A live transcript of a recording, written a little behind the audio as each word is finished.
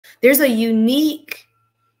there's a unique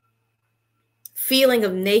feeling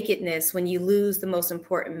of nakedness when you lose the most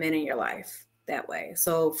important men in your life that way.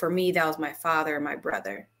 So for me, that was my father and my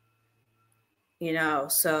brother, you know.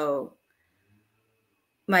 So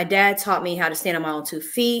my dad taught me how to stand on my own 2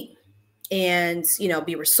 feet and, you know,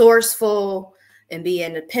 be resourceful and be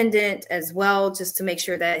independent as well, just to make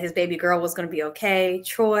sure that his baby girl was going to be okay.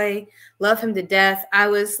 Troy, love him to death. I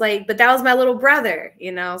was like, but that was my little brother,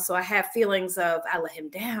 you know? So I have feelings of, I let him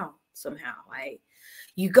down somehow.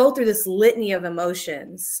 You go through this litany of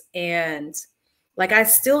emotions, and like, I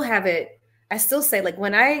still have it. I still say, like,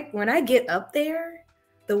 when I get up there,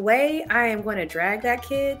 the way I am going to drag that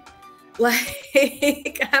kid, like,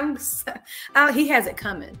 he has it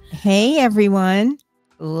coming. Hey, everyone.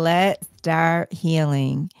 Let's start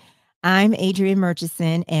healing. I'm Adrienne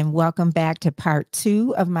Murchison, and welcome back to part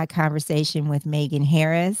 2 of my conversation with Megan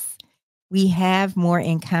Harris. We have more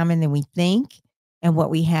in common than we think, and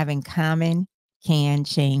what we have in common can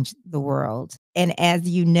change the world. And as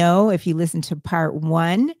you know, if you listen to part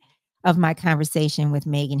 1 of my conversation with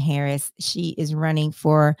Megan Harris, she is running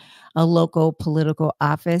for a local political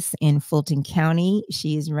office in Fulton County.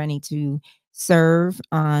 She is running to serve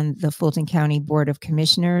on the Fulton County Board of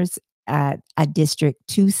Commissioners at a District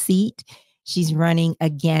 2 seat. She's running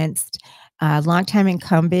against longtime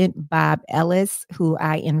incumbent Bob Ellis, who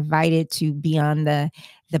I invited to be on the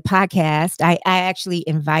podcast. I actually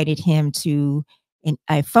invited him to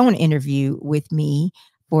a phone interview with me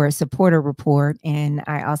for a supporter report. And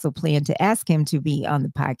I also plan to ask him to be on the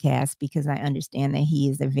podcast because I understand that he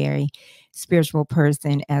is a very spiritual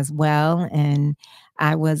person as well. And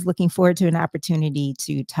I was looking forward to an opportunity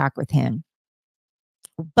to talk with him.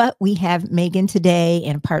 But we have Megan today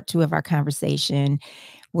in part 2 of our conversation,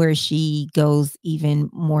 where she goes even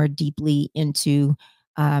more deeply into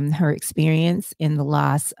her experience in the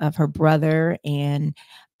loss of her brother and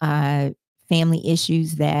family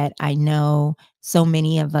issues that I know so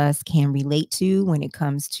many of us can relate to when it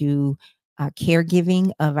comes to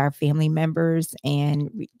caregiving of our family members,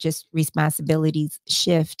 and just responsibilities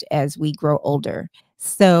shift as we grow older.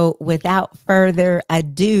 So without further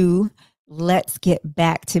ado, let's get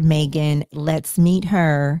back to Megan. Let's meet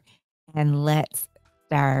her and let's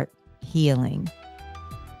start healing.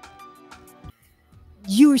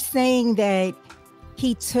 You were saying that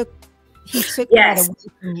he took that away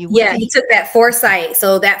from you. Yeah, he took that foresight.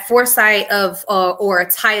 So that foresight of or a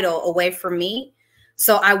title away from me,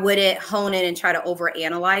 so I wouldn't hone in and try to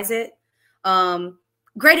overanalyze it.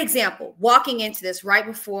 Great example. Walking into this right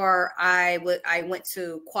before I went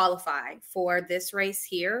to qualify for this race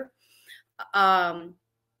here.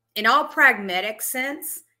 In all pragmatic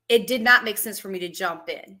sense, it did not make sense for me to jump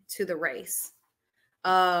in to the race.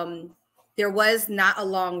 There was not a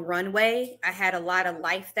long runway. I had a lot of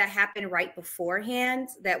life that happened right beforehand.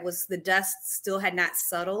 The dust still had not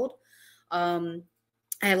settled. I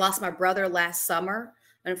had lost my brother last summer,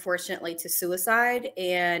 unfortunately, to suicide,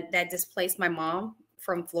 and that displaced my mom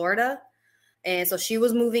from Florida. And so she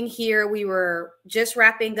was moving here. We were just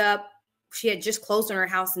wrapping up. She had just closed on her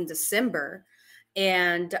house in December.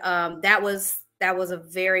 And that was a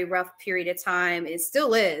very rough period of time. It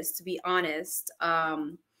still is, to be honest.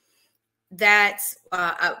 There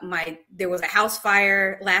was a house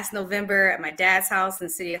fire last November at my dad's house in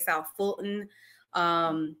the city of South Fulton.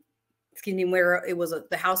 Where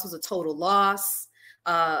the house was a total loss.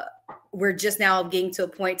 We're just now getting to a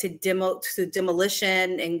point to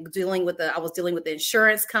demolition and I was dealing with the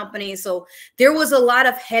insurance company. So there was a lot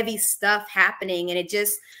of heavy stuff happening,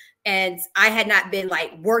 and I had not been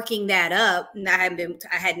like working that up. And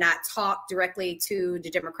I had not talked directly to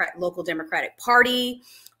the local Democratic Party,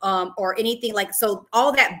 or anything like, so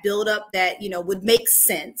all that buildup that, would make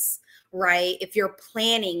sense, right? If you're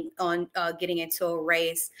planning on getting into a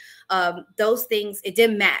race, those things, it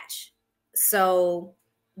didn't match. So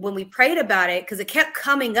when we prayed about it, because it kept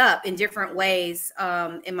coming up in different ways,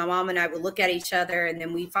 and my mom and I would look at each other, and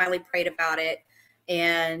then we finally prayed about it,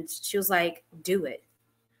 and she was like, do it.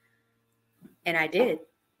 And I did.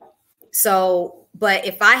 So, but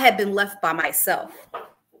if I had been left by myself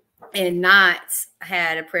and not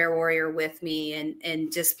had a prayer warrior with me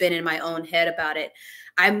and just been in my own head about it,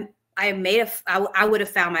 I would have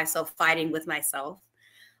found myself fighting with myself.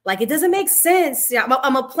 Like, it doesn't make sense. Yeah,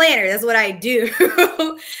 I'm a planner. That's what I do.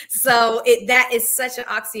 So that is such an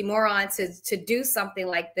oxymoron to do something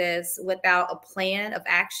like this without a plan of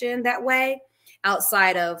action that way.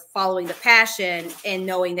 outside of following the passion and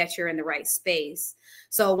knowing that you're in the right space.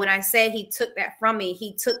 So when I say he took that from me,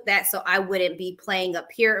 he took that so I wouldn't be playing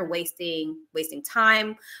up here and wasting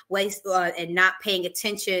time, and not paying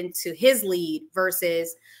attention to his lead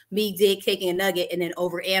versus me taking a nugget and then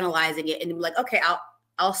over analyzing it and be like, okay,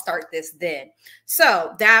 I'll start this then.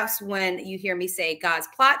 So that's when you hear me say God's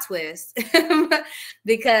plot twist,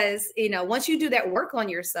 because, you know, once you do that work on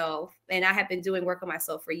yourself, and I have been doing work on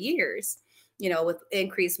myself for years, you know, with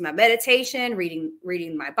increasing my meditation,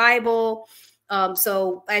 reading my Bible.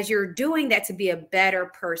 So as you're doing that to be a better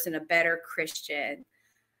person, a better Christian,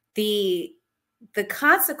 the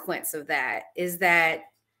consequence of that is that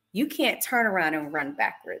you can't turn around and run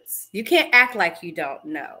backwards. You can't act like you don't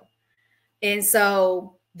know. And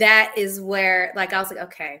so that is where, like, I was like,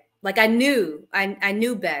 okay, like I knew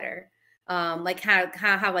better. Like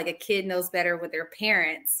how like a kid knows better with their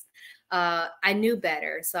parents. I knew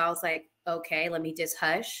better. So I was like, okay, let me just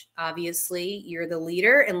hush. Obviously, you're the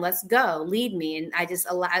leader and let's go. Lead me. And I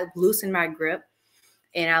loosened my grip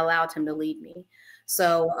and I allowed him to lead me.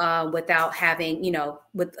 So without having, you know,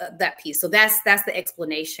 with that piece. So that's the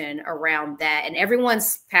explanation around that. And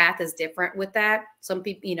everyone's path is different with that. Some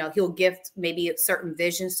people, you know, he'll gift maybe certain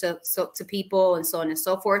visions to people and so on and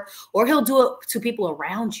so forth, or he'll do it to people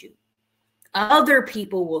around you. Other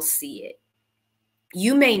people will see it.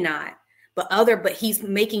 You may not, but he's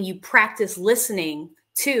making you practice listening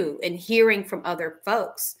to and hearing from other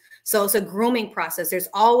folks. So it's a grooming process.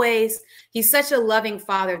 He's such a loving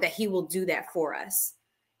father that he will do that for us.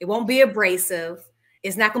 It won't be abrasive.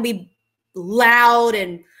 It's not going to be loud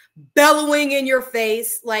and bellowing in your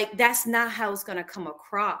face. Like, that's not how it's going to come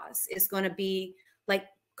across. It's going to be like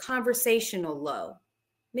conversational low,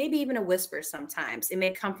 maybe even a whisper sometimes. It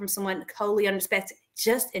may come from someone totally unexpected,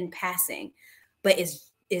 just in passing, but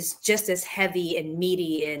it's just as heavy and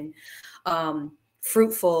meaty and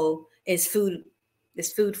fruitful as food.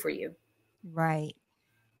 Is food for you. Right.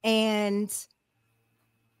 And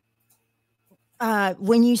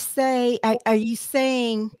when you say, are you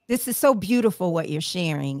saying, this is so beautiful what you're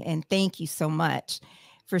sharing, and thank you so much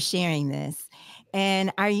for sharing this.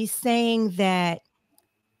 And are you saying that,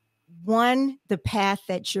 one, the path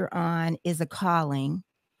that you're on is a calling,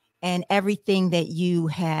 and everything that you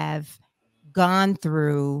have gone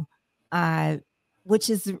through, which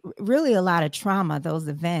is really a lot of trauma, those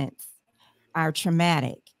events are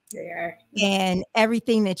traumatic. They are. And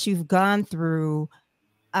everything that you've gone through,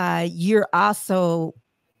 you're also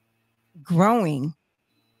growing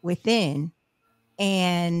within,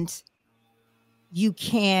 and you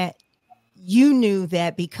knew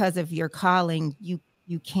that because of your calling, you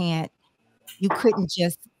couldn't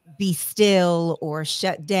just be still or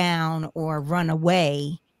shut down or run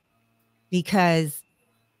away, because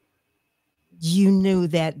you knew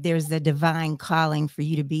that there's a divine calling for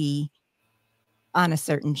you to be on a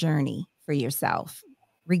certain journey for yourself,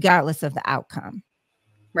 regardless of the outcome.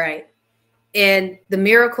 Right. And the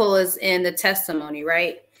miracle is in the testimony,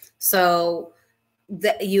 right? So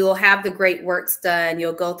you'll have the great works done.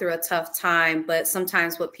 You'll go through a tough time, but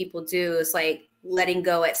sometimes what people do is like letting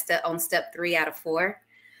go on step 3 out of 4.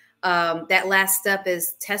 That last step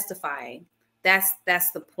is testifying. That's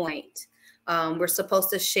the point. We're supposed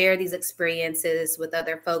to share these experiences with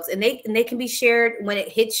other folks, and they can be shared when it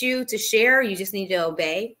hits you to share. You just need to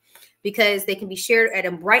obey, because they can be shared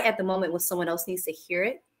right at the moment when someone else needs to hear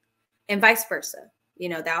it, and vice versa. You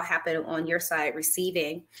know, that'll happen on your side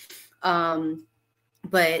receiving.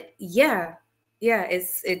 But yeah,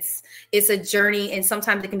 it's a journey, and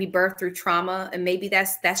sometimes it can be birthed through trauma, and maybe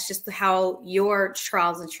that's just how your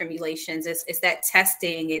trials and tribulations. It's that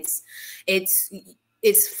testing.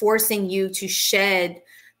 It's forcing you to shed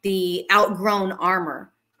the outgrown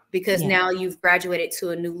armor, because now you've graduated to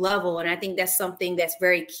a new level. And I think that's something that's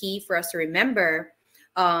very key for us to remember,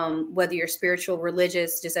 whether you're spiritual,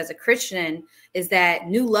 religious, just as a Christian, is that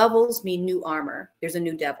new levels mean new armor. There's a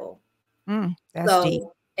new devil. That's deep.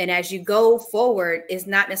 And as you go forward, it's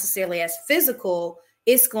not necessarily as physical.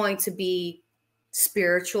 It's going to be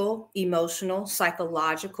spiritual, emotional,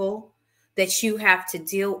 psychological, that you have to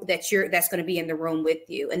that's going to be in the room with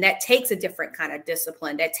you. And that takes a different kind of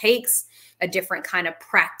discipline. That takes a different kind of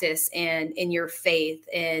practice in your faith.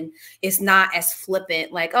 And it's not as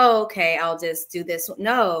flippant, like, oh, okay, I'll just do this.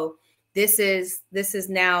 No, this is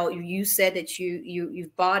now, you said that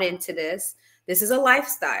you've bought into this. This is a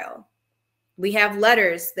lifestyle. We have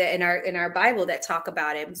letters that in our Bible that talk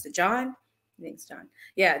about it. Was it John? I think it's John.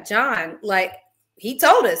 Yeah, John, like, he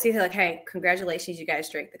told us, he's like, hey, congratulations, you guys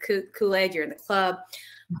drank the Kool-Aid, you're in the club.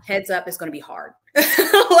 Heads up, it's going to be hard.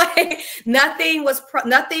 Like, nothing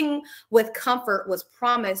with comfort was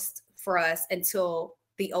promised for us until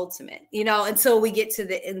the ultimate, until we get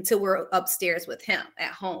to until we're upstairs with him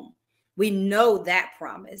at home. We know that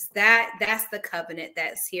promise, that's the covenant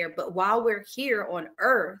that's here. But while we're here on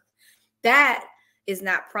earth, that is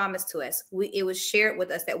not promised to us. It was shared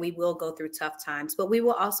with us that we will go through tough times, but we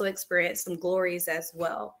will also experience some glories as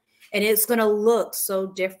well. And it's going to look so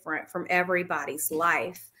different from everybody's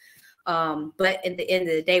life. But at the end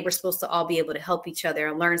of the day, we're supposed to all be able to help each other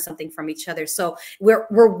and learn something from each other. So we're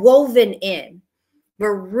woven in.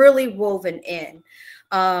 We're really woven in.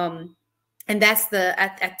 And that's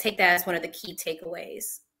I take that as one of the key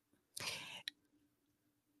takeaways.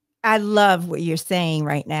 I love what you're saying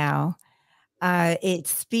right now. It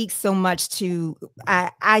speaks so much to,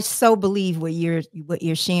 I so believe what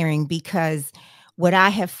you're sharing, because what I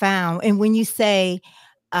have found, and when you say,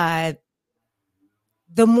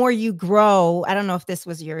 the more you grow, I don't know if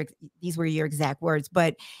these were your exact words,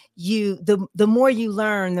 but the more you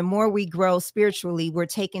learn, the more we grow spiritually, we're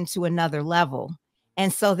taken to another level.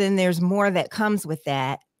 And so then there's more that comes with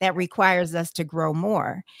that requires us to grow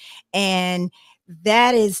more. And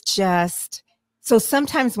that is just, so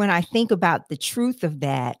sometimes when I think about the truth of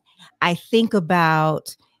that, I think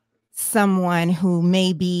about someone who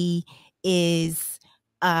maybe is,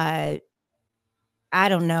 I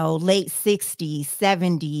don't know, late 60s,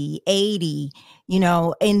 70, 80,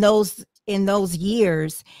 in those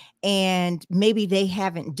years. And maybe they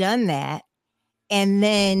haven't done that. And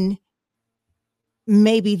then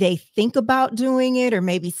maybe they think about doing it, or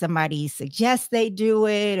maybe somebody suggests they do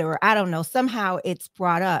it, or I don't know, somehow it's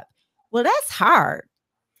brought up. Well, that's hard.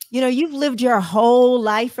 You've lived your whole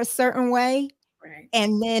life a certain way. Right.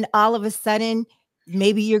 And then all of a sudden,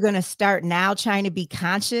 maybe you're going to start now trying to be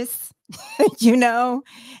conscious,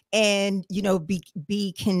 and,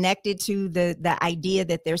 be connected to the idea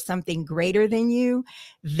that there's something greater than you.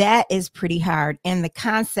 That is pretty hard. And the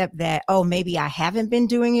concept that, oh, maybe I haven't been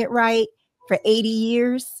doing it right for 80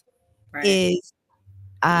 years is,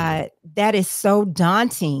 that is so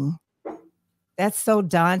daunting. That's so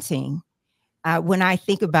daunting. When I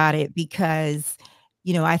think about it, because,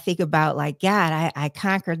 I think about like, God, I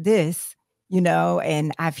conquered this,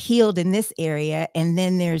 and I've healed in this area. And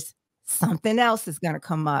then there's something else is going to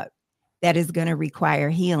come up that is going to require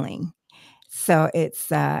healing. So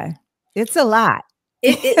it's a lot.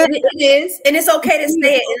 It is, and it's okay to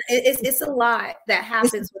say it. It's a lot that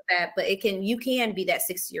happens with that, but you can be that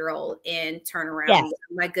 60-year-old and turn around. Yes.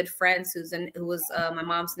 My good friend Susan, who was my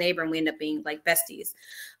mom's neighbor, and we ended up being like besties.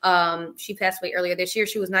 She passed away earlier this year.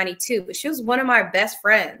 She was 92, but she was one of my best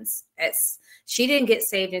friends. She didn't get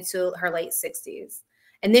saved until her late 60s,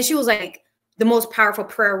 and then she was like the most powerful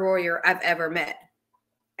prayer warrior I've ever met.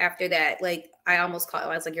 After that, like I almost called,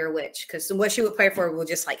 I was like, you're a witch, because what she would pray for will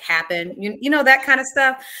just like happen, that kind of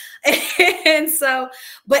stuff. And so,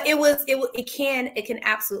 but it can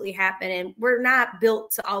absolutely happen. And we're not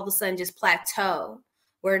built to all of a sudden just plateau.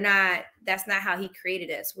 That's not how he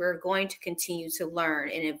created us. We're going to continue to learn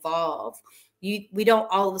and evolve. We don't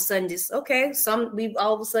all of a sudden just, we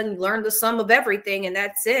all of a sudden learn the sum of everything and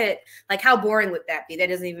that's it. Like, how boring would that be? That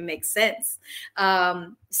doesn't even make sense.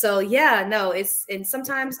 So yeah, no, and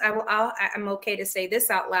sometimes I'm okay to say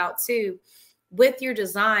this out loud too, with your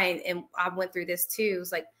design. And I went through this too.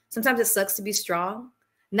 It's like, sometimes it sucks to be strong,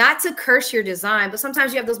 not to curse your design, but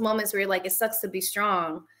sometimes you have those moments where you're like, it sucks to be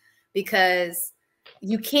strong, because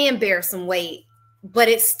you can bear some weight, but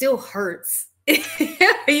it still hurts.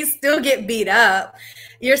 You still get beat up.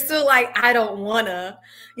 You're still like, I don't wanna,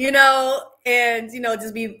 and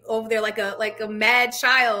just be over there like a mad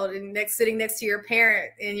child and sitting next to your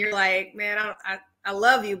parent, and you're like, man, I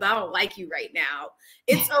love you, but I don't like you right now.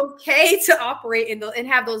 It's okay to operate and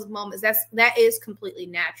have those moments. That is completely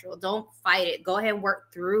natural. Don't fight it. Go ahead and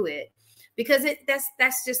work through it, because that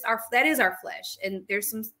is our flesh, and there's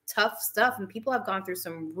some tough stuff, and people have gone through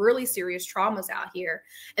some really serious traumas out here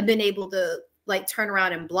and been able to like turn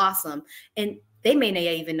around and blossom, and they may not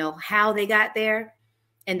even know how they got there,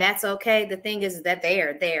 and that's okay. The thing is that they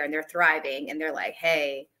are there and they're thriving, and they're like,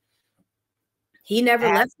 hey, he never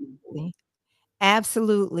left me.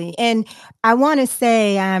 Absolutely. And I want to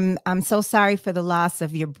say I'm so sorry for the loss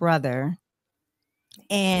of your brother.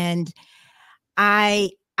 And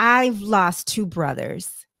I've lost two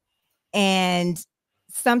brothers, and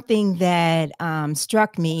something that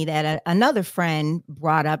struck me that another friend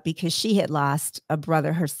brought up, because she had lost a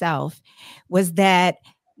brother herself, was that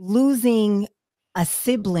losing a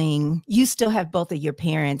sibling, you still have both of your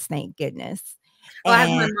parents, thank goodness. Oh, I have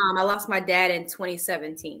my mom. I lost my dad in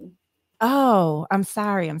 2017. Oh, I'm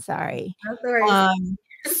sorry. That's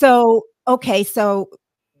So, okay. So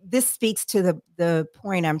this speaks to the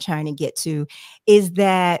point I'm trying to get to, is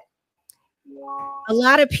that a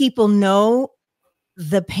lot of people know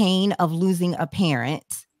the pain of losing a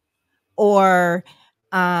parent, or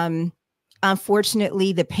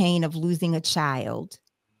unfortunately the pain of losing a child.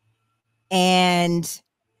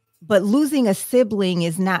 But losing a sibling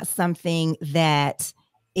is not something that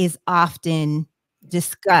is often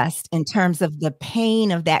discussed in terms of the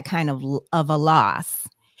pain of that kind of a loss.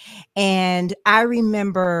 And I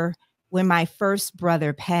remember when my first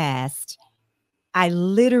brother passed, I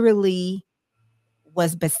literally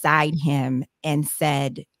was beside him and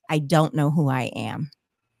said, I don't know who I am,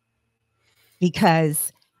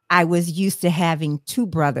 because I was used to having two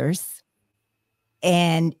brothers.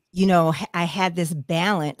 And, I had this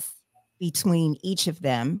balance between each of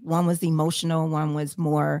them. One was emotional, one was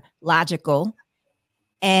more logical.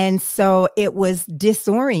 And so it was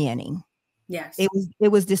disorienting. Yes.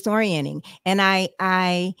 It was disorienting. And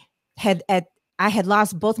had at I had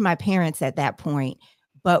lost both my parents at that point,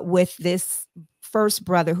 but with this first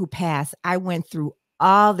brother who passed, I went through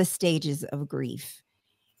all the stages of grief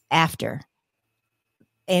after,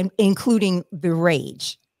 and including the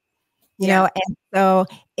rage. Yeah. And so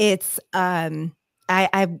it's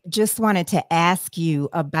I just wanted to ask you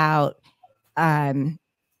about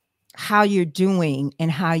how you're doing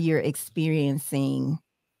and how you're experiencing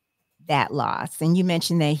that loss. And you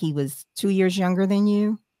mentioned that he was 2 years younger than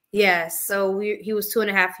you? Yes. So he was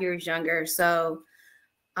 2.5 years younger. So,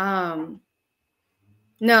 no,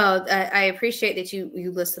 I appreciate that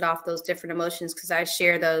you listed off those different emotions, because I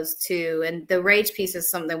share those too. And the rage piece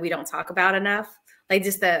is something we don't talk about enough. Like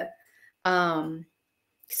just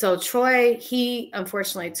so Troy, he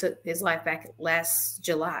unfortunately took his life back last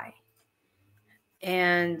July.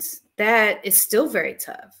 And that is still very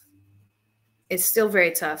tough. It's still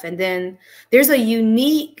very tough. And then there's a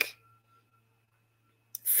unique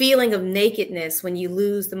feeling of nakedness when you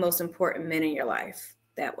lose the most important men in your life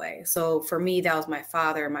that way. So for me, that was my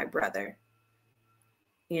father and my brother.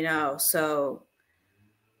 So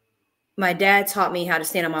my dad taught me how to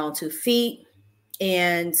stand on my own 2 feet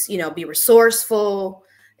and, be resourceful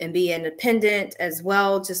and be independent as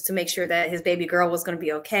well, just to make sure that his baby girl was going to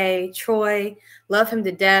be okay. Troy, love him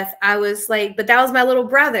to death. I was like, but that was my little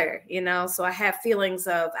brother, so I have feelings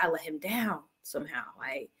of I let him down somehow.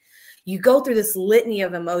 You go through this litany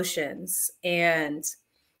of emotions, and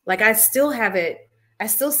like I still have it. I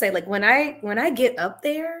still say, like, when I get up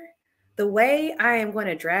there, the way I am going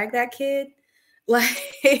to drag that kid, like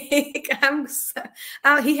he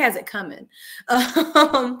has it coming.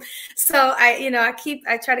 So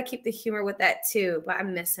I try to keep the humor with that too, but I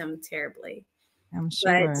miss him terribly. I'm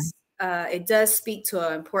sure. But it does speak to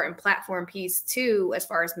an important platform piece too, as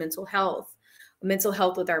far as mental health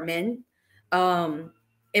with our men, and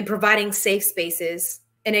providing safe spaces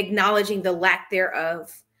and acknowledging the lack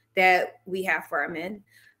thereof that we have for our men.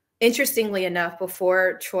 Interestingly enough,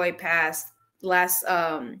 before Troy passed last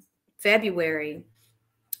February,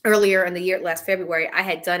 earlier in the year, last February, I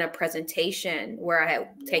had done a presentation where I had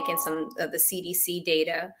taken some of the CDC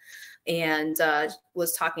data and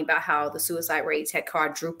was talking about how the suicide rates had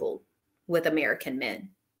quadrupled with American men.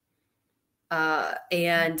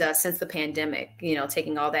 And since the pandemic,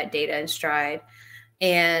 taking all that data in stride.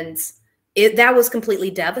 And that was completely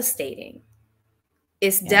devastating.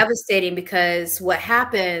 It's devastating because what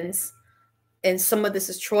happens, and some of this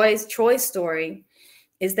is Troy's story,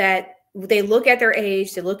 is that they look at their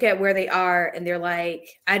age, they look at where they are, and they're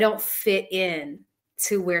like, I don't fit in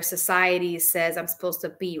to where society says I'm supposed to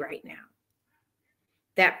be right now.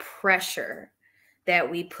 That pressure that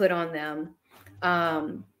we put on them.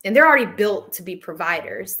 And they're already built to be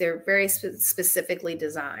providers. They're very specifically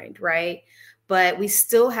designed, right? But we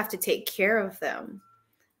still have to take care of them.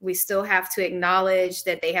 We still have to acknowledge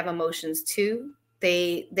that they have emotions too.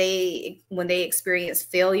 They when they experience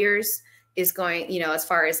failures, is going, as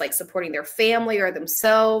far as like supporting their family or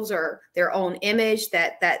themselves or their own image,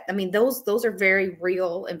 those are very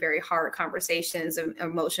real and very hard conversations and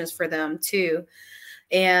emotions for them too.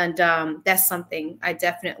 And that's something I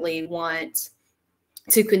definitely want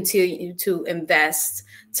to continue to invest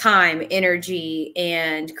time, energy,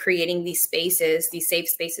 and creating these spaces, these safe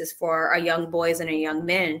spaces for our young boys and our young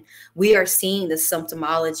men. We are seeing the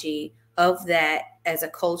symptomology of that as a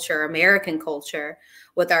culture, American culture,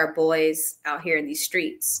 with our boys out here in these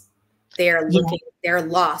streets. They're looking, they're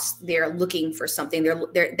lost, they're looking for something.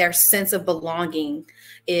 Their sense of belonging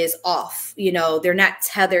is off. They're not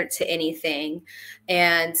tethered to anything,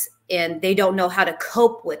 and they don't know how to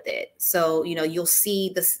cope with it. So, you'll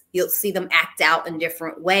see them act out in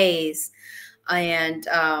different ways. And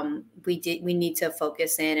we need to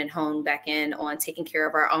focus in and hone back in on taking care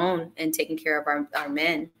of our own and taking care of our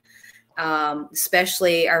men.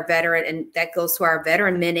 especially our veteran, and that goes to our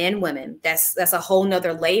veteran men and women. That's a whole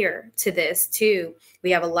nother layer to this too.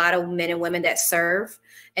 We have a lot of men and women that serve,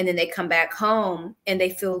 and then they come back home and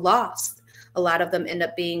they feel lost. A lot of them end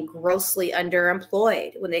up being grossly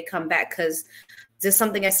underemployed when they come back, because just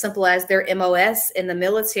something as simple as their MOS in the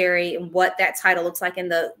military and what that title looks like in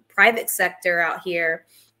the private sector out here,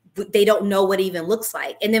 they don't know what it even looks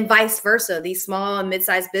like. And then vice versa, these small and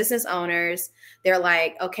mid-sized business owners, they're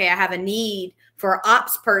like, okay, I have a need for an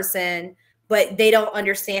ops person, but they don't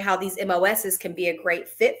understand how these MOSs can be a great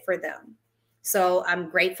fit for them. So I'm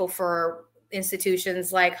grateful for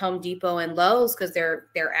institutions like Home Depot and Lowe's, because they're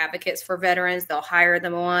advocates for veterans. They'll hire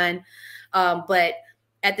them on. But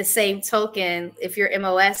at the same token, if your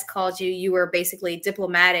MOS called you, you were basically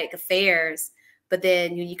diplomatic affairs, but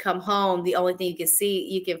then when you come home, the only thing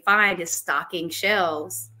you can find is stocking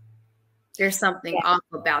shelves. There's something off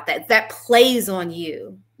about that. That plays on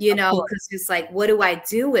you, because it's like, what do I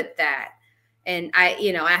do with that? And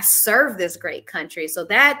I serve this great country. So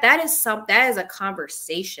that is a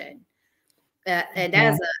conversation. And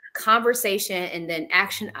that is a conversation, and then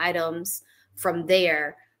action items from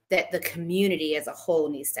there that the community as a whole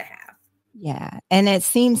needs to have. Yeah. And it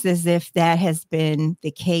seems as if that has been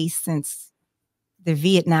the case since the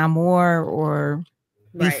Vietnam War or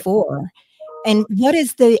before. And what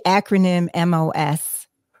is the acronym MOS?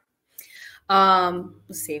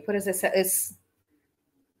 Let's see. What does it say?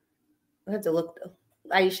 I have to look.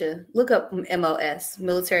 Aisha, look up MOS,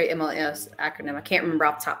 military MOS acronym. I can't remember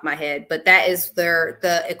off the top of my head, but that is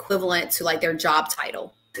the equivalent to like their job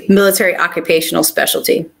title, military occupational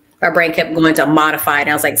specialty. Our brain kept going to modified, and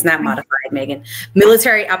I was like, it's not modified, Megan.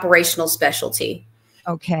 Military operational specialty.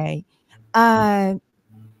 Okay.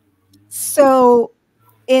 So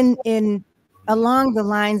in along the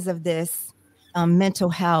lines of this mental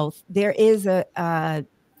health, there is a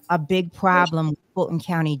big problem with Fulton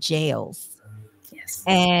County jails. Yes.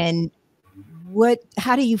 And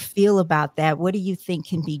how do you feel about that? What do you think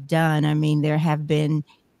can be done? I mean, there have been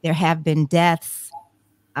deaths,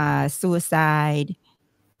 suicide.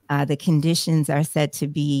 The conditions are said to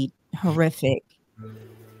be horrific.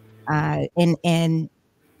 And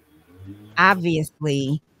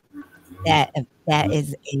obviously that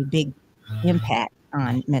is a big impact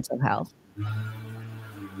on mental health.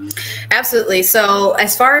 Absolutely. So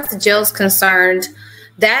as far as the jail is concerned,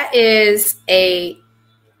 that is a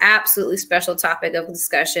absolutely special topic of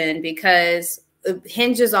discussion, because it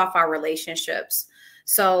hinges off our relationships.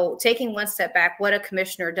 So taking one step back, what a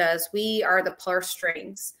commissioner does, we are the purse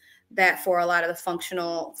strings that for a lot of the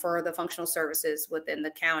functional services within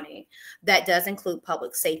the county. That does include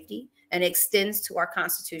public safety, and extends to our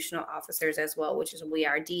constitutional officers as well, which is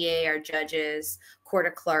our DA, our judges, court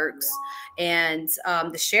of clerks, and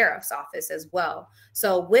the sheriff's office as well.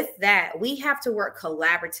 So with that, we have to work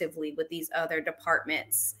collaboratively with these other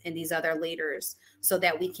departments and these other leaders so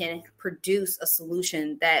that we can produce a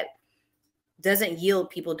solution that doesn't yield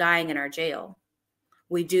people dying in our jail.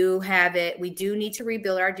 We do need to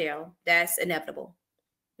rebuild our jail. That's inevitable.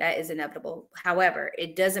 That is inevitable. However,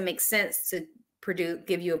 it doesn't make sense to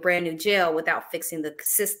give you a brand new jail without fixing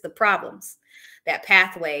the problems, that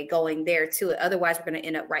pathway going there to it. Otherwise, we're going to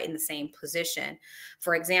end up right in the same position.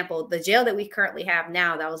 For example, the jail that we currently have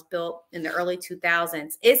now, that was built in the early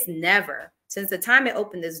 2000s, it's never, since the time it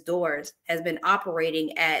opened its doors, has been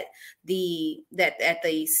operating at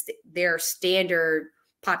their standard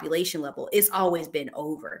population level. It's always been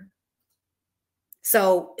over.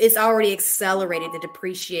 So it's already accelerated the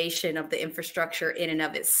depreciation of the infrastructure in and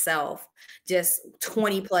of itself. Just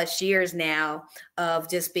 20 plus years now of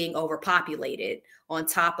just being overpopulated on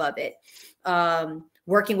top of it.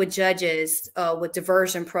 Working with judges, with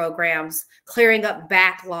diversion programs, clearing up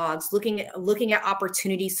backlogs, looking at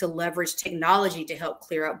opportunities to leverage technology to help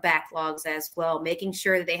clear up backlogs as well, making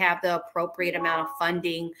sure that they have the appropriate amount of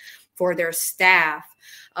funding for their staff.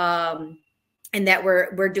 And that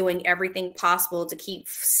we're doing everything possible to keep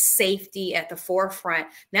safety at the forefront,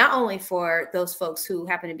 not only for those folks who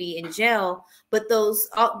happen to be in jail, but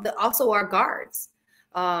also our guards,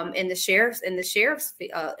 and the sheriff's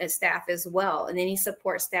staff as well, and any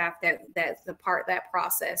support staff that's a part of that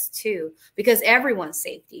process too, because everyone's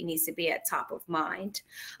safety needs to be at top of mind.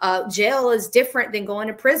 Jail is different than going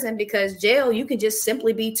to prison, because jail, you can just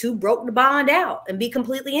simply be too broke to bond out and be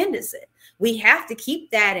completely innocent. We have to keep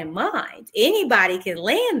that in mind. Anybody can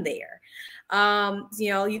land there.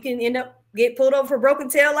 You can get pulled over for broken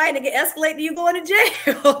tail light and get escalated to you going to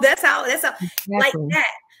jail. That's how exactly. Like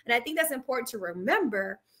that. And I think that's important to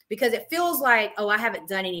remember, because it feels like, oh, I haven't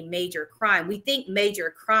done any major crime. We think major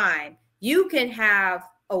crime. You can have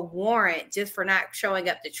a warrant just for not showing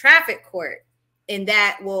up to traffic court, and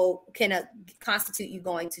that will kind of constitute you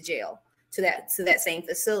going to jail to that same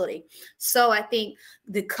facility. So I think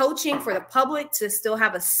the coaching for the public to still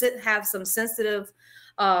have some sensitive,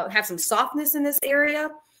 have some softness in this area,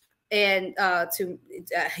 and to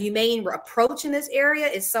humane approach in this area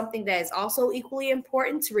is something that is also equally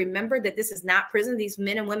important. To remember that this is not prison. These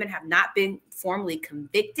men and women have not been formally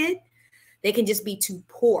convicted. They can just be too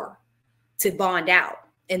poor to bond out,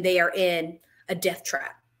 and they are in a death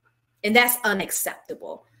trap. And that's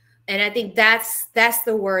unacceptable. And I think that's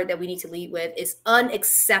the word that we need to lead with. It's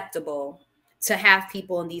unacceptable to have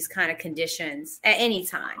people in these kind of conditions at any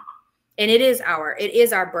time. And it is our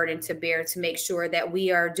burden to bear, to make sure that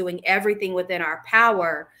we are doing everything within our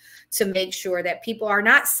power to make sure that people are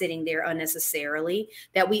not sitting there unnecessarily,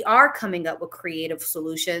 that we are coming up with creative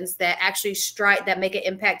solutions that actually that make an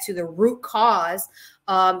impact to the root cause,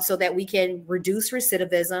 so that we can reduce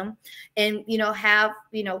recidivism and,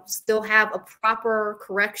 still have a proper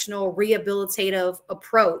correctional rehabilitative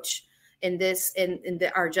approach in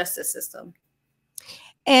our justice system.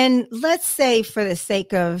 And let's say, for the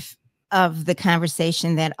sake of the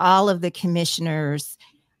conversation, that all of the commissioners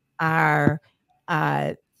feel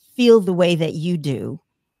the way that you do,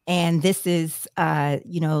 and this is,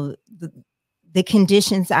 the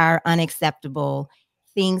conditions are unacceptable,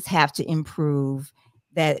 things have to improve,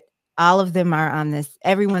 that all of them are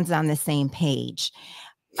everyone's on the same page.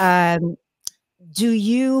 Do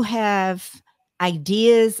you have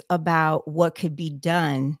ideas about what could be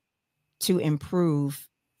done to improve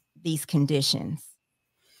these conditions?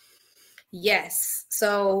 Yes.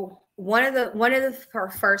 So one of the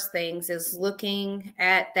first things is looking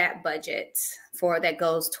at that budget that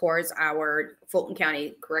goes towards our Fulton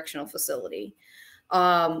County Correctional Facility,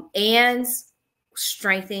 and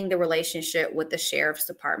strengthening the relationship with the Sheriff's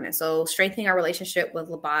Department. So strengthening our relationship with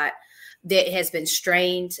Labatt, that has been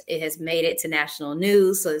strained. It has made it to national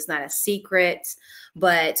news, so it's not a secret.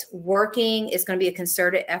 But it's going to be a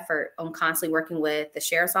concerted effort on constantly working with the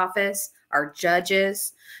Sheriff's Office, our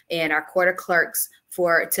judges, and our court clerks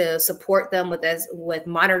to support them with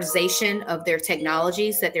modernization of their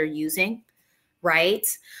technologies that they're using, right?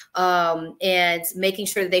 And making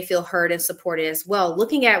sure that they feel heard and supported as well.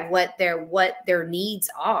 Looking at what their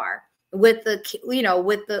needs are with an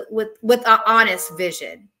honest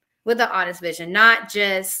vision, not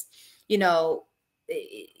just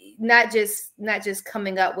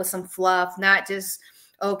coming up with some fluff, not just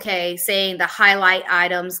saying the highlight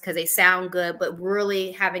items because they sound good, but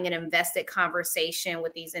really having an invested conversation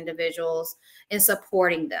with these individuals and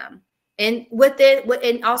supporting them. And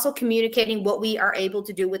and also communicating what we are able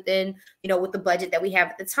to do within, with the budget that we have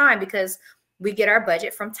at the time, because we get our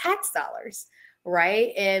budget from tax dollars,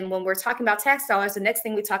 right? And when we're talking about tax dollars, the next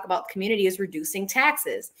thing we talk about community is reducing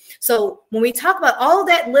taxes. So when we talk about all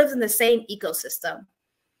that lives in the same ecosystem,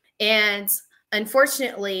 and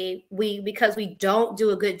unfortunately, because we don't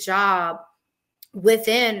do a good job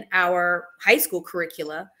within our high school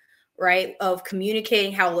curricula, right, of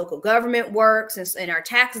communicating how local government works and our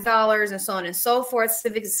tax dollars and so on and so forth.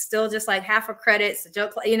 Civics is still just like half a credit. It's a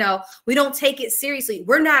joke. We don't take it seriously.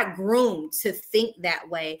 We're not groomed to think that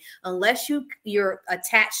way unless you're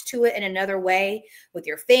attached to it in another way with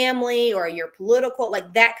your family or your political,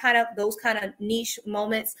 like those kind of niche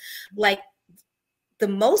moments. Like the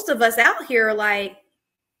most of us out here are like,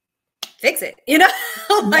 fix it, like, I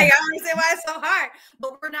don't understand why it's so hard,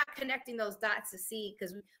 but we're not connecting those dots to see,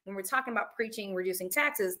 because when we're talking about preaching reducing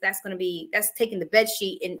taxes, that's taking the bed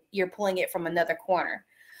sheet and you're pulling it from another corner.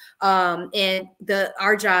 And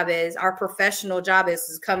our professional job is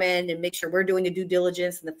to come in and make sure we're doing the due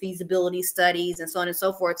diligence and the feasibility studies and so on and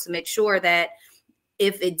so forth, to make sure that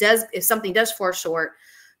if something does fall short,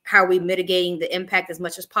 how are we mitigating the impact as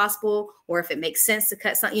much as possible, or if it makes sense to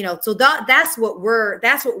cut something, so that's what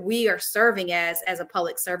we are serving as a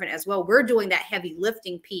public servant as well. We're doing that heavy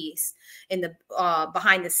lifting piece in the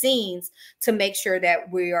behind the scenes to make sure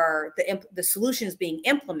that we are the solutions being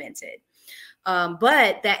implemented.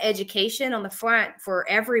 But that education on the front for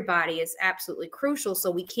everybody is absolutely crucial, so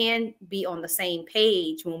we can be on the same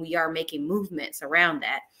page when we are making movements around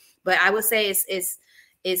that. But I would say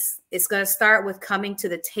it's going to start with coming to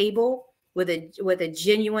the table with a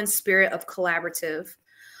genuine spirit of collaboration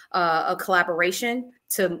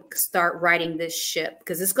to start righting this ship,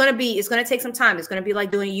 because it's going to take some time. It's going to be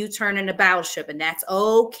like doing a U-turn in a battleship, and that's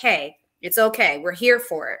okay. It's okay. We're here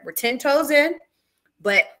for it. We're 10 toes in,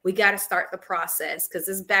 but we got to start the process, because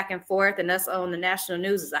this back and forth and us on the national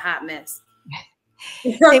news is a hot mess.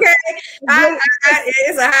 Okay,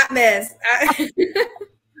 it's a hot mess.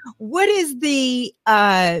 What is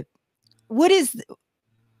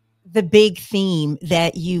the big theme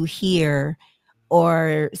that you hear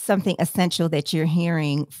or something essential that you're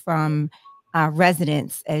hearing from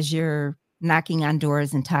residents as you're knocking on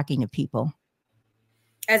doors and talking to people?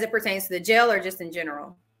 As it pertains to the jail or just in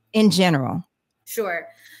general? In general. Sure.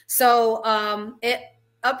 So it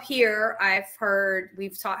up here,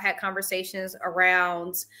 had conversations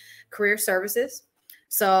around career services.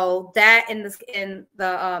 So that in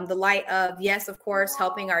the light of, yes, of course,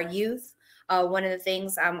 helping our youth. One of the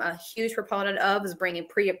things I'm a huge proponent of is bringing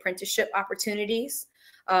pre-apprenticeship opportunities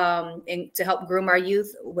and to help groom our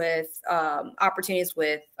youth with opportunities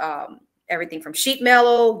with everything from sheet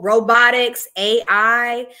metal, robotics,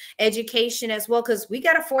 AI, education as well, because we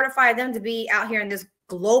got to fortify them to be out here in this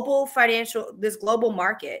global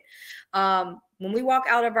market. When we walk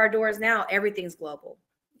out of our doors now, everything's global.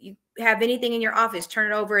 You have anything in your office,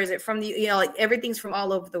 turn it over. Is it from the, like everything's from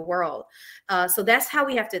all over the world. So that's how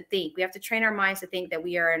we have to think. We have to train our minds to think that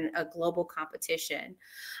we are in a global competition.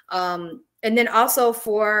 And then also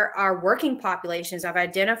for our working populations, I've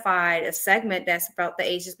identified a segment that's about the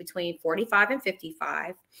ages between 45 and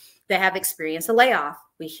 55 that have experienced a layoff.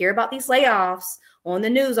 We hear about these layoffs on the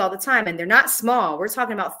news all the time, and they're not small. We're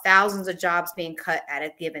talking about thousands of jobs being cut at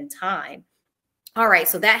a given time. All right,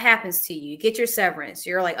 so that happens to you. You get your severance.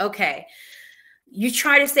 You're like, okay. You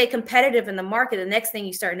try to stay competitive in the market. The next thing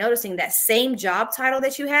you start noticing, that same job title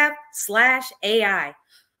that you have /AI.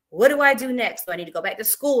 What do I do next? Do I need to go back to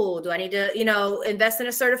school? Do I need to, invest in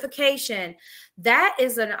a certification? That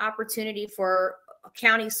is an opportunity for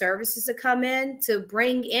county services to come in to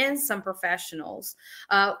bring in some professionals.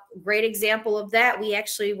 Great example of that, we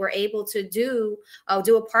actually were able to do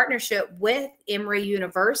a partnership with Emory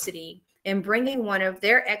University and bringing one of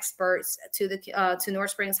their experts to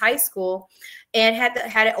North Springs High School, and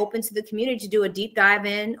had it open to the community to do a deep dive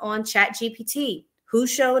in on ChatGPT. Who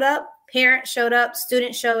showed up? Parents showed up,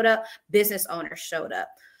 students showed up, business owners showed up,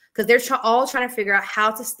 because they're all trying to figure out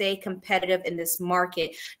how to stay competitive in this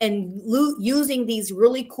market and using these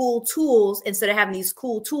really cool tools instead of having these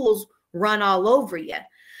cool tools run all over you.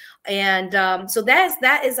 And so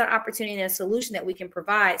that is an opportunity and a solution that we can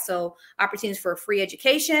provide. So opportunities for free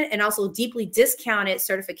education and also deeply discounted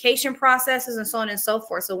certification processes and so on and so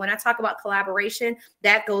forth. So when I talk about collaboration,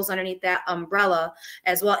 that goes underneath that umbrella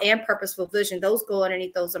as well, and purposeful vision. Those go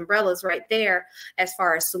underneath those umbrellas right there, as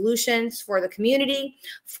far as solutions for the community,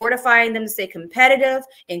 fortifying them to stay competitive,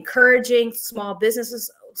 encouraging small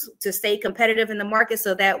businesses to stay competitive in the market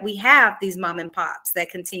so that we have these mom and pops that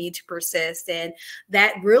continue to persist. And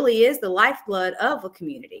that really is the lifeblood of a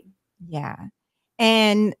community. Yeah.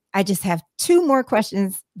 And I just have two more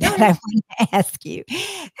questions that I want to ask you.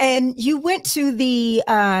 And you went to the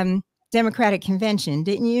Democratic convention,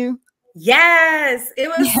 didn't you? Yes, it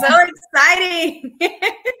was so exciting.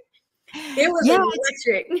 It was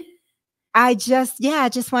electric. I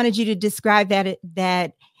just wanted you to describe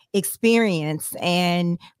that experience.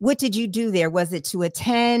 And what did you do there? Was it to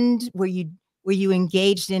attend? Were you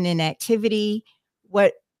engaged in an activity?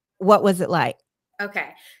 What was it like? Okay,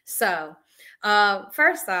 so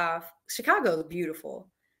first off, Chicago is beautiful.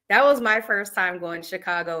 That was my first time going to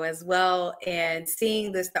Chicago as well, and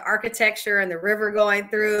seeing the architecture and the river going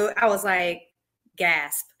through. I was like,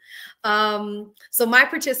 gasp. So my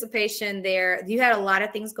participation there, you had a lot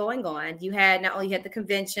of things going on. You had not only had the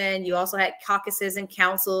convention, you also had caucuses and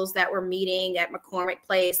councils that were meeting at McCormick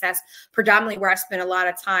Place. That's predominantly where I spent a lot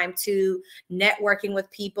of time to networking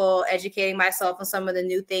with people, educating myself on some of the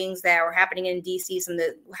new ththings that were happening in DC,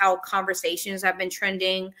 how conversations have been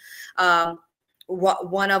trending.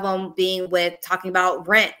 One of them being with talking about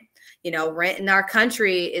rent. Rent in our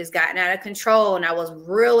country is gotten out of control. And I was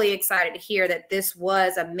really excited to hear that this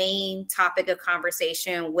was a main topic of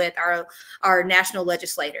conversation with our national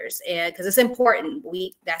legislators. And because it's important,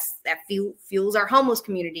 that fuels our homeless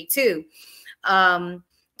community too.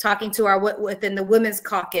 Talking to within the Women's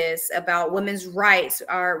Caucus about women's rights,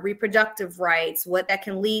 our reproductive rights, what that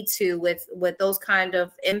can lead to with those kind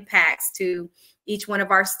of impacts to each one of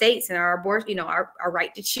our states and our abortion, our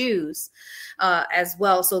right to choose as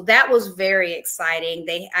well. So that was very exciting.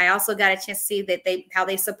 I also got a chance to see how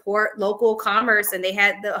they support local commerce, and they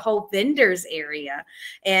had the whole vendors area,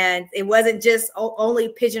 and it wasn't just only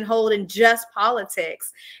pigeonholed in just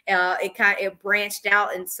politics. It branched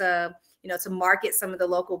out into, to market some of the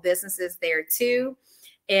local businesses there too.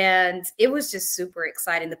 And it was just super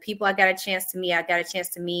exciting. The people I got a chance to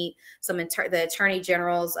meet, some the attorney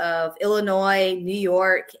generals of Illinois, New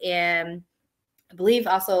York, and I believe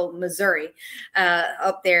also Missouri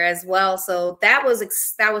up there as well. So that was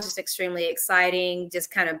just extremely exciting.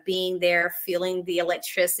 Just kind of being there, feeling the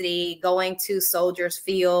electricity, going to Soldiers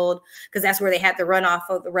Field, because that's where they had to run off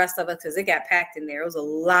of the rest of us because it got packed in there. It was a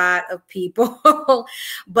lot of people,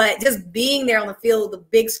 but just being there on the field, the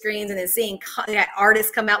big screens, and then seeing that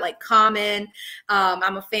artists come out like Common.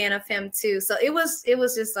 I'm a fan of him too. So it was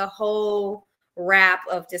just a whole wrap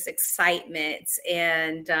of just excitement,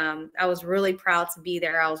 and I was really proud to be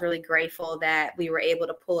there. I was really grateful that we were able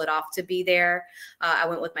to pull it off to be there. I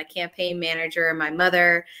went with my campaign manager and my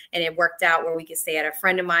mother, and it worked out where we could stay at a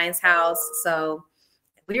friend of mine's house. So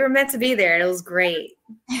we were meant to be there, and it was great.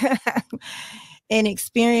 An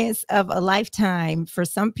experience of a lifetime for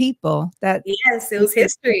some people. That yes, it was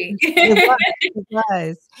history. It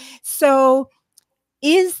was. So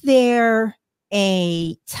is there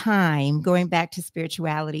a time, going back to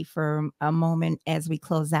spirituality for a moment as we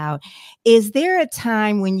close out, is there a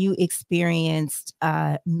time when you experienced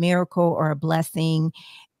a miracle or a blessing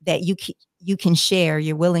that you can share,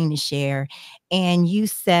 you're willing to share, and you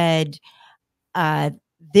said,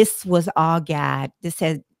 this was all God, this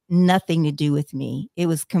had nothing to do with me, it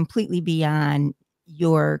was completely beyond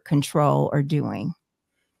your control or doing?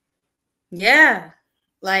 Yeah,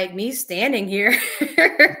 like me standing here.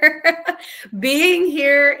 Being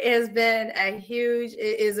here has been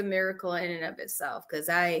it is a miracle in and of itself, because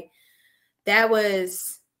that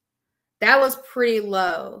was pretty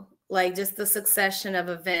low. Like just the succession of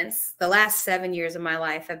events. The last 7 years of my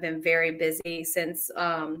life have been very busy since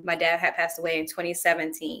my dad had passed away in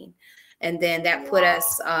 2017. And then that put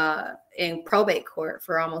us in probate court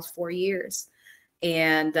for almost 4 years.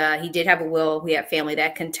 And he did have a will. We had family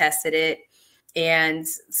that contested it. And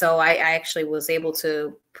so I actually was able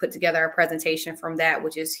to put together a presentation from that,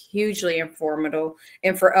 which is hugely informative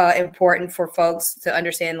and important for folks to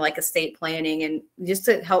understand, like estate planning, and just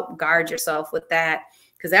to help guard yourself with that,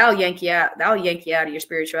 because that'll yank you out of your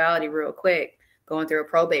spirituality real quick, going through a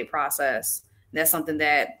probate process. And that's something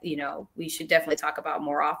that, we should definitely talk about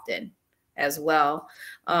more often as well.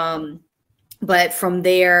 But from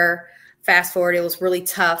there, fast forward, it was really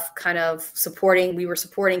tough we were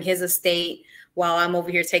supporting his estate while I'm over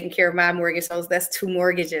here taking care of my mortgage. So that's 2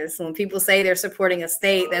 mortgages. So when people say they're supporting a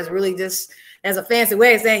state, that's really just, that's a fancy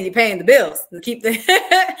way of saying you're paying the bills to keep the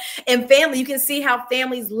and family. You can see how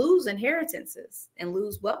families lose inheritances and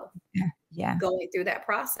lose wealth. Yeah. Going through that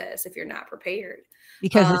process if you're not prepared.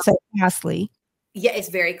 Because it's so costly. Yeah, it's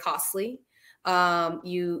very costly.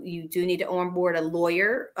 You do need to onboard a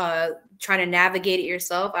lawyer, trying to navigate it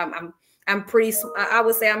yourself. I'm pretty, I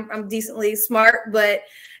would say I'm decently smart, but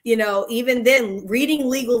even then, reading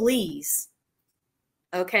legalese,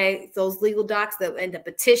 okay, those legal docs and the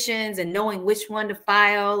petitions and knowing which one to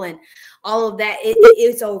file and all of that,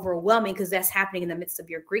 it's overwhelming because that's happening in the midst of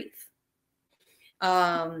your grief.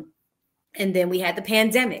 And then we had the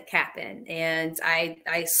pandemic happen, and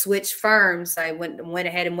I switched firms. I went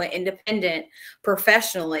ahead and went independent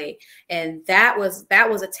professionally, and that was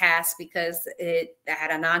a task because I had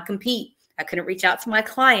a non-compete. I couldn't reach out to my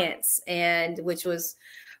clients, and which was,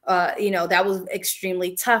 that was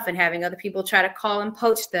extremely tough, and having other people try to call and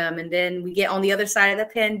poach them. And then we get on the other side of the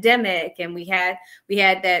pandemic, and we had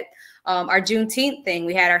that. Our Juneteenth thing,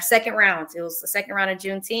 we had our second round. It was the second round of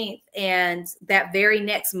Juneteenth. And that very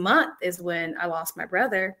next month is when I lost my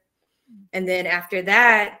brother. And then after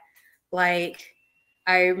that, like,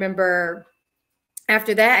 I remember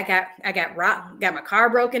after that, I got my car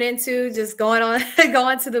broken into, just going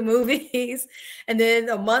to the movies. And then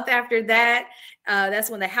a month after that, that's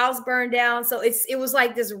when the house burned down. So it was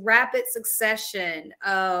like this rapid succession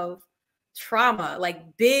of trauma,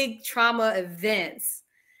 like big trauma events.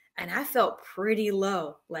 And I felt pretty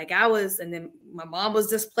low. Like and then my mom was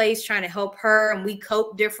displaced, trying to help her, and we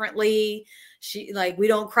cope differently. We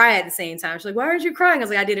don't cry at the same time. She's like, why aren't you crying? I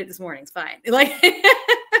was like, I did it this morning. It's fine. Like,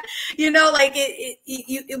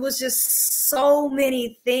 it was just so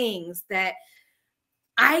many things that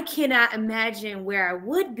I cannot imagine where I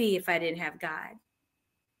would be if I didn't have God.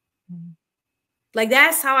 Mm-hmm. Like,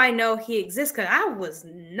 that's how I know he exists, because I was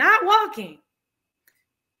not walking.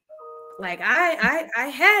 Like I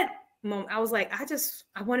was like,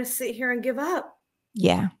 I want to sit here and give up.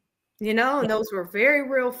 Yeah. And those were very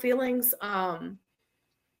real feelings.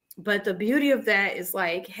 But the beauty of that is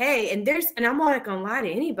like, hey, and I'm not gonna lie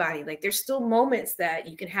to anybody, like there's still moments that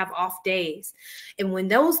you can have off days. And when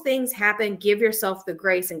those things happen, give yourself the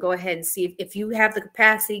grace and go ahead and see if you have the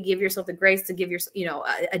capacity, give yourself the grace to give yourself,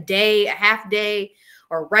 a day, a half day,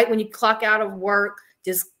 or right when you clock out of work,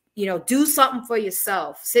 just do something for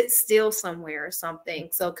yourself, sit still somewhere or something.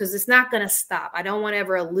 So, because it's not going to stop. I don't want to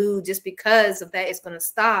ever allude just because of that it's going to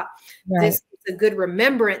stop. Right. This is a good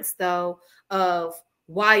remembrance, though, of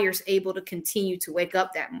why you're able to continue to wake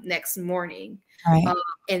up that next morning, right.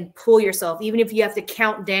 And pull yourself, even if you have to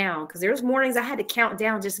count down. Because there's mornings I had to count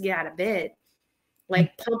down just to get out of bed,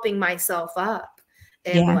 like pumping myself up,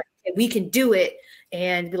 and like, we can do it.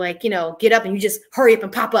 And be like, get up and you just hurry up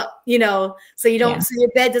and pop up, so you don't, so your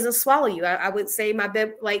bed doesn't swallow you. I would say my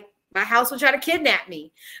bed, like my house would try to kidnap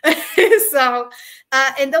me. So,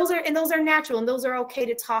 and those are natural, and those are okay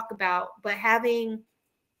to talk about, but having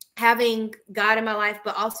God in my life,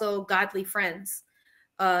 but also godly friends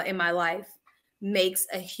in my life makes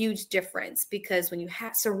a huge difference, because when you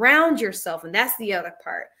surround yourself, and that's the other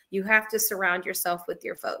part, you have to surround yourself with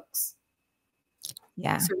your folks.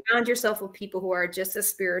 Yeah. Surround yourself with people who are just as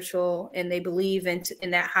spiritual, and they believe in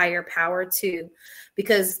that higher power too,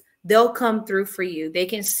 because they'll come through for you. They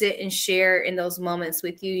can sit and share in those moments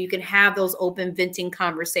with you. You can have those open venting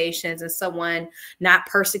conversations, and someone not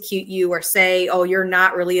persecute you or say, oh, you're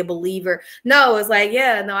not really a believer. No, it's like,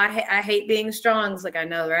 yeah, no, I hate being strong. It's like, I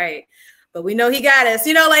know, right? But we know he got us,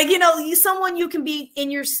 someone you can be in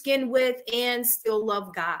your skin with and still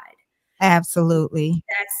love God. Absolutely.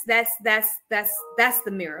 That's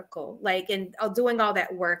the miracle, like, and doing all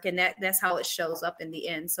that work, and that's how it shows up in the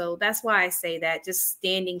end. So that's why I say that, just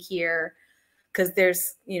standing here, because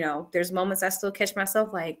there's moments I still catch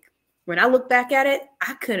myself, like, when I look back at it,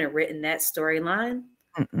 I couldn't have written that storyline.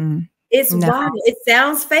 It's wild. It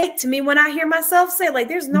sounds fake to me when I hear myself say, like,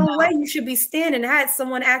 there's no way you should be standing. I had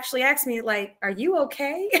someone actually ask me, like, are you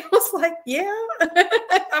okay? I was like, yeah,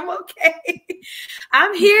 I'm okay.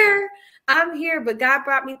 I'm here, but God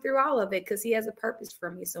brought me through all of it because he has a purpose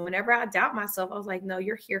for me. So whenever I doubt myself, I was like, no,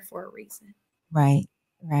 you're here for a reason. Right,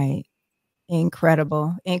 right.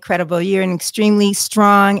 Incredible, incredible. You're an extremely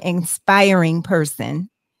strong, inspiring person.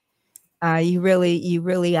 You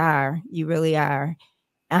really are. You really are.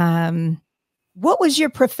 What was your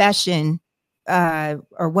profession,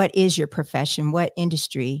 or what is your profession? What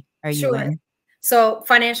industry are you in? So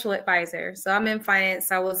financial advisor. So I'm in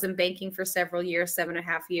finance. I was in banking for several years,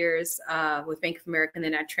 7.5 years with Bank of America. And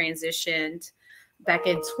then I transitioned back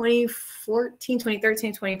in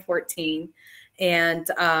 2014, and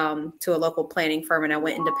to a local planning firm. And I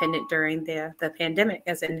went independent during the pandemic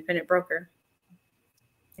as an independent broker.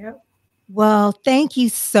 Yep. Well, thank you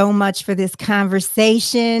so much for this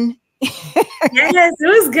conversation. Yes, it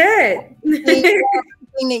was good.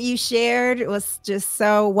 Everything that you shared was just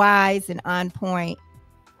so wise and on point.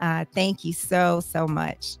 Thank you so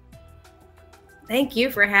much. Thank you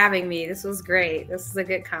for having me. This was great. This is a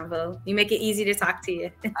good convo. You make it easy to talk to you.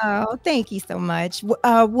 Oh, thank you so much.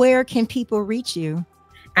 Where can people reach you?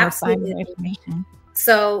 Absolutely. Find more information?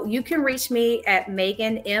 So you can reach me at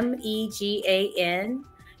Megan, MEGAN,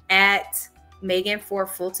 at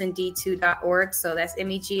Megan4FultonD2.org. So that's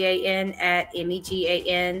MEGAN at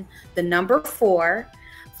MEGAN, the number 4,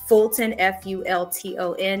 Fulton,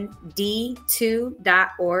 FULTON,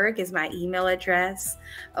 D2.org is my email address.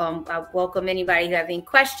 I welcome anybody who have any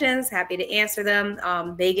questions. Happy to answer them.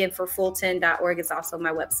 Megan4Fulton.org is also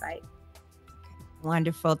my website.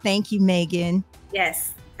 Wonderful. Thank you, Megan.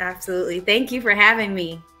 Yes, absolutely. Thank you for having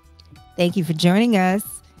me. Thank you for joining us.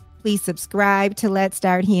 Please subscribe to Let's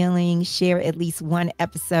Start Healing. Share at least one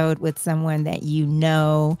episode with someone that you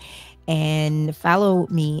know. And follow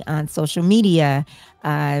me on social media.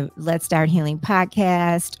 Let's Start Healing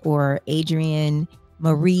Podcast, or Adrienne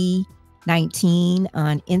Marie 19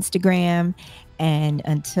 on Instagram. And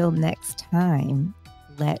until next time,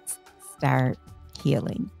 let's start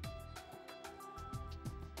healing.